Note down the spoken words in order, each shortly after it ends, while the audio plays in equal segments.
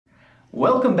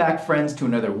Welcome back, friends, to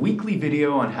another weekly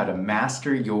video on how to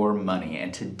master your money.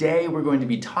 And today we're going to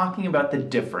be talking about the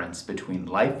difference between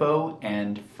LIFO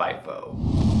and FIFO.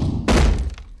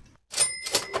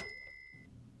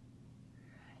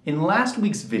 In last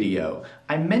week's video,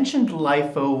 I mentioned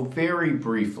LIFO very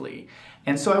briefly,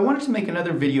 and so I wanted to make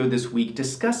another video this week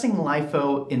discussing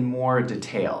LIFO in more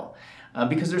detail,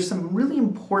 because there's some really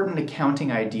important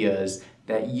accounting ideas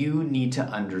that you need to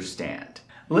understand.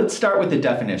 Let's start with the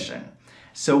definition.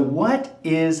 So what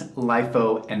is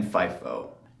LIFO and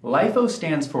FIFO? LIFO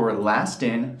stands for last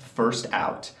in, first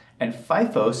out, and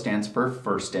FIFO stands for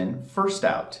first in, first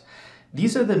out.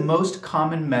 These are the most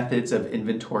common methods of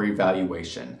inventory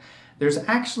valuation. There's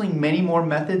actually many more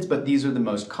methods, but these are the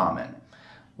most common.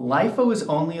 LIFO is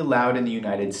only allowed in the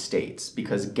United States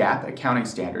because GAAP accounting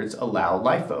standards allow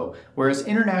LIFO, whereas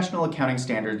international accounting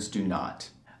standards do not.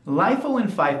 LIFO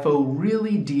and FIFO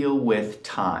really deal with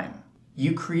time.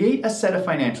 You create a set of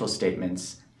financial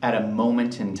statements at a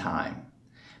moment in time,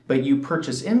 but you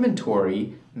purchase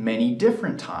inventory many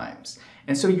different times.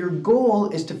 And so your goal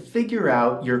is to figure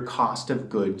out your cost of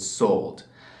goods sold.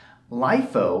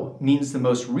 LIFO means the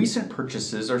most recent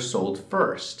purchases are sold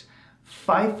first.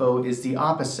 FIFO is the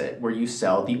opposite, where you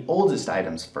sell the oldest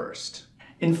items first.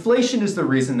 Inflation is the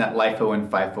reason that LIFO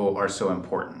and FIFO are so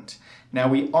important. Now,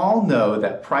 we all know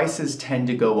that prices tend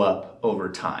to go up over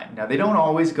time. Now, they don't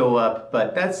always go up,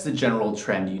 but that's the general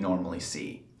trend you normally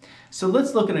see. So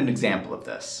let's look at an example of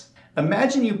this.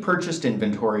 Imagine you purchased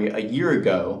inventory a year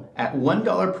ago at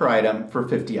 $1 per item for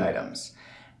 50 items,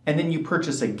 and then you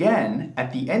purchase again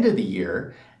at the end of the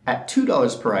year at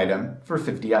 $2 per item for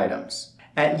 50 items.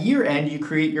 At year end, you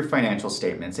create your financial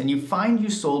statements and you find you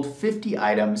sold 50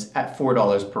 items at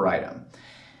 $4 per item.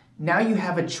 Now you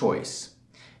have a choice.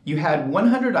 You had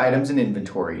 100 items in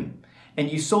inventory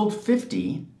and you sold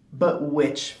 50, but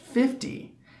which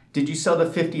 50? Did you sell the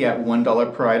 50 at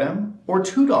 $1 per item or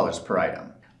 $2 per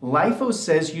item? LIFO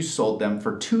says you sold them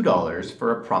for $2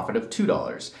 for a profit of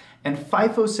 $2, and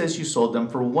FIFO says you sold them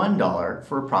for $1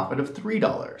 for a profit of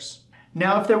 $3.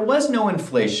 Now, if there was no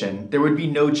inflation, there would be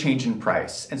no change in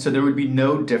price, and so there would be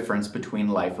no difference between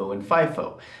LIFO and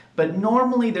FIFO. But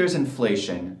normally there's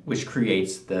inflation, which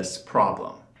creates this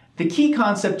problem. The key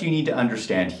concept you need to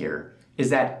understand here is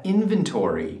that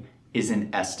inventory is an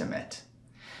estimate.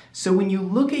 So when you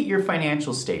look at your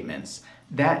financial statements,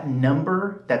 that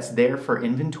number that's there for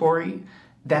inventory,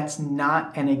 that's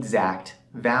not an exact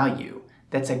value.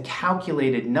 That's a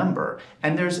calculated number,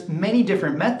 and there's many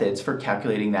different methods for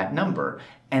calculating that number,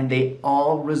 and they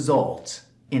all result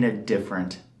in a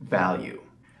different value.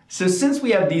 So since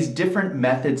we have these different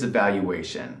methods of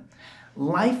valuation,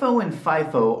 LIFO and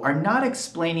FIFO are not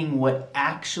explaining what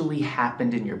actually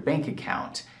happened in your bank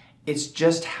account. It's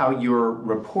just how you're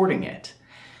reporting it.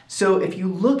 So if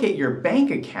you look at your bank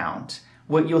account,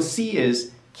 what you'll see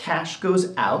is cash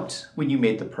goes out when you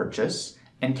made the purchase,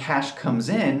 and cash comes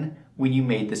in when you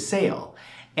made the sale.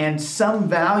 And some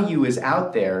value is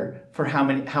out there for how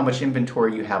much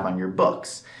inventory you have on your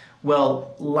books.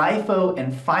 Well, LIFO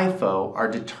and FIFO are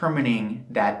determining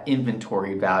that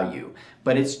inventory value,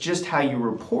 but it's just how you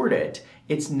report it.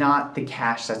 It's not the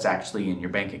cash that's actually in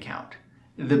your bank account.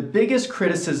 The biggest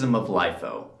criticism of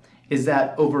LIFO is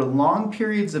that over long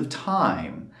periods of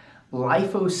time,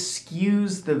 LIFO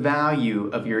skews the value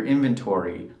of your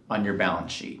inventory on your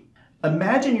balance sheet.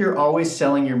 Imagine you're always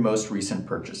selling your most recent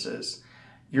purchases.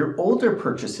 Your older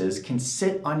purchases can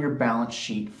sit on your balance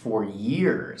sheet for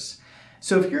years.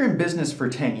 So if you're in business for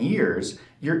 10 years,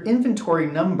 your inventory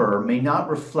number may not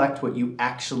reflect what you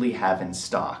actually have in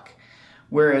stock.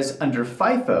 Whereas under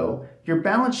FIFO, your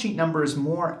balance sheet number is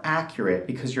more accurate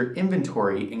because your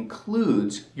inventory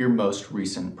includes your most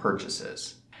recent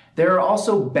purchases. There are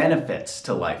also benefits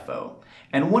to LIFO.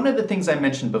 And one of the things I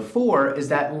mentioned before is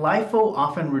that LIFO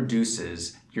often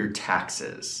reduces your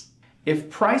taxes. If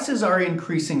prices are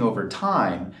increasing over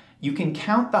time, you can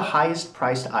count the highest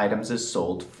priced items as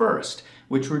sold first,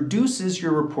 which reduces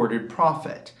your reported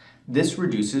profit. This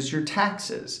reduces your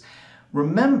taxes.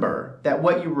 Remember that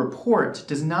what you report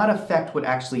does not affect what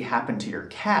actually happened to your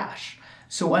cash.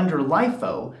 So under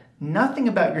LIFO, nothing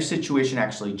about your situation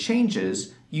actually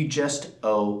changes, you just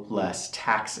owe less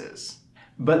taxes.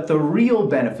 But the real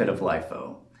benefit of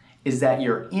LIFO is that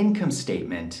your income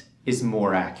statement is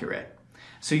more accurate.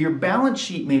 So your balance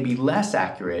sheet may be less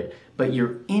accurate, but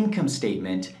your income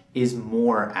statement is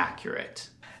more accurate.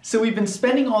 So we've been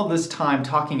spending all this time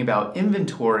talking about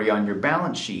inventory on your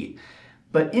balance sheet,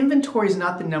 but inventory is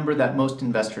not the number that most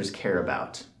investors care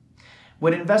about.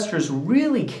 What investors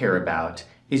really care about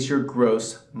is your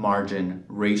gross margin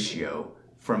ratio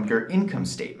from your income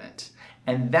statement.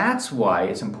 And that's why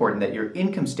it's important that your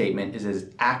income statement is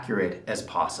as accurate as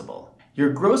possible.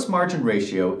 Your gross margin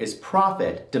ratio is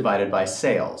profit divided by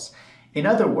sales. In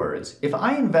other words, if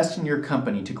I invest in your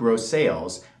company to grow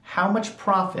sales, how much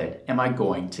profit am I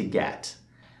going to get?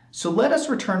 So let us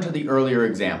return to the earlier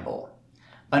example.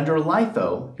 Under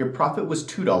LIFO, your profit was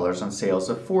 $2 on sales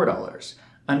of $4.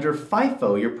 Under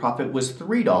FIFO, your profit was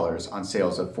 $3 on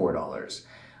sales of $4.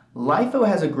 LIFO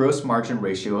has a gross margin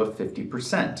ratio of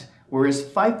 50%, whereas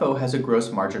FIFO has a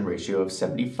gross margin ratio of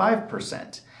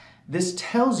 75%. This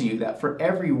tells you that for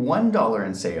every $1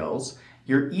 in sales,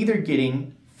 you're either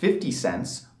getting 50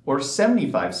 cents or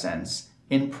 75 cents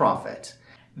in profit.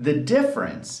 The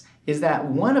difference is that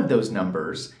one of those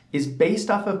numbers is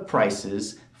based off of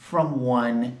prices from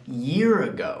 1 year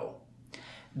ago.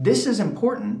 This is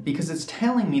important because it's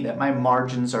telling me that my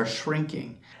margins are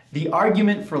shrinking. The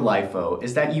argument for LIFO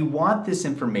is that you want this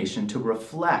information to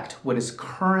reflect what is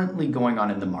currently going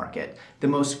on in the market, the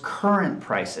most current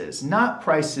prices, not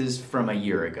prices from a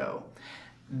year ago.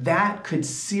 That could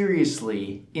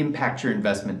seriously impact your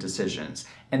investment decisions,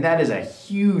 and that is a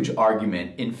huge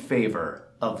argument in favor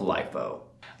of LIFO.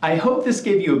 I hope this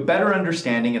gave you a better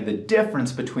understanding of the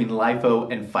difference between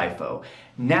LIFO and FIFO.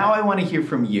 Now I want to hear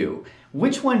from you.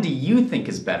 Which one do you think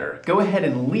is better? Go ahead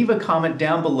and leave a comment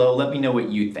down below. Let me know what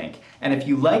you think. And if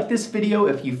you like this video,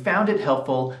 if you found it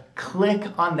helpful,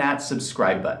 click on that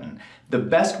subscribe button. The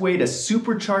best way to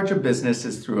supercharge a business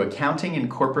is through accounting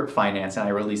and corporate finance, and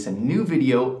I release a new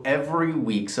video every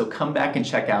week, so come back and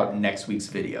check out next week's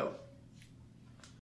video.